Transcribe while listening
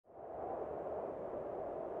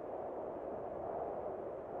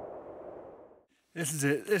This is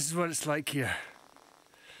it. This is what it's like here.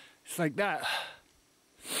 It's like that.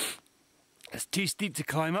 It's too steep to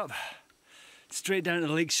climb up. Straight down to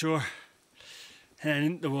the lake shore and then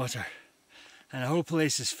into the water. And the whole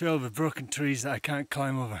place is filled with broken trees that I can't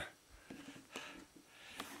climb over.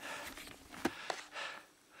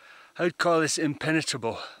 I would call this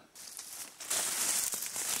impenetrable.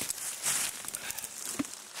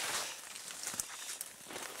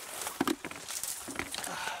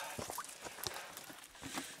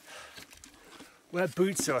 Wet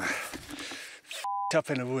boots are up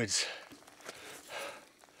in the woods.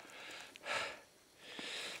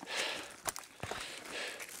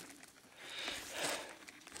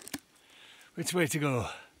 Which way to go?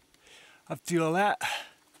 Up to all that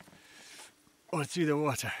or through the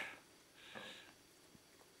water?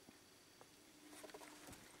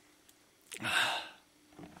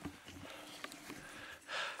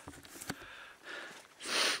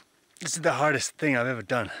 This is the hardest thing I've ever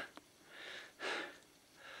done.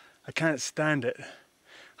 I can't stand it.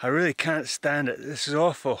 I really can't stand it. This is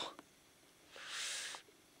awful.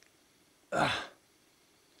 I'm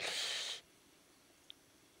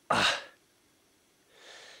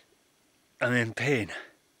in pain.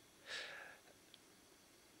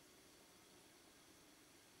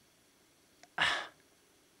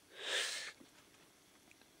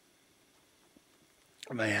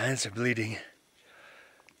 My hands are bleeding,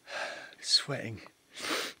 sweating,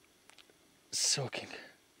 soaking.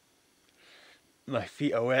 My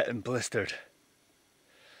feet are wet and blistered.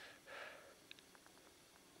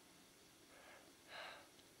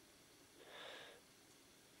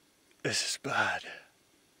 This is bad.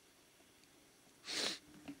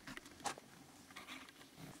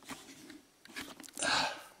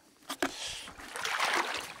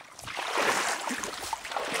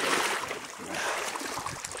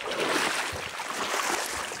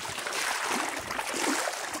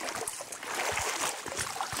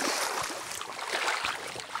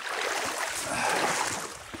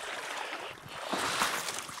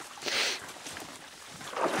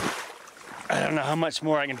 I don't know how much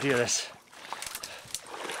more I can do this.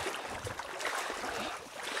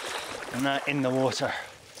 I'm not in the water,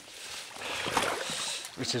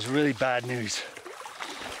 which is really bad news.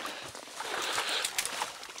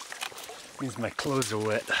 Means my clothes are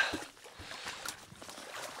wet.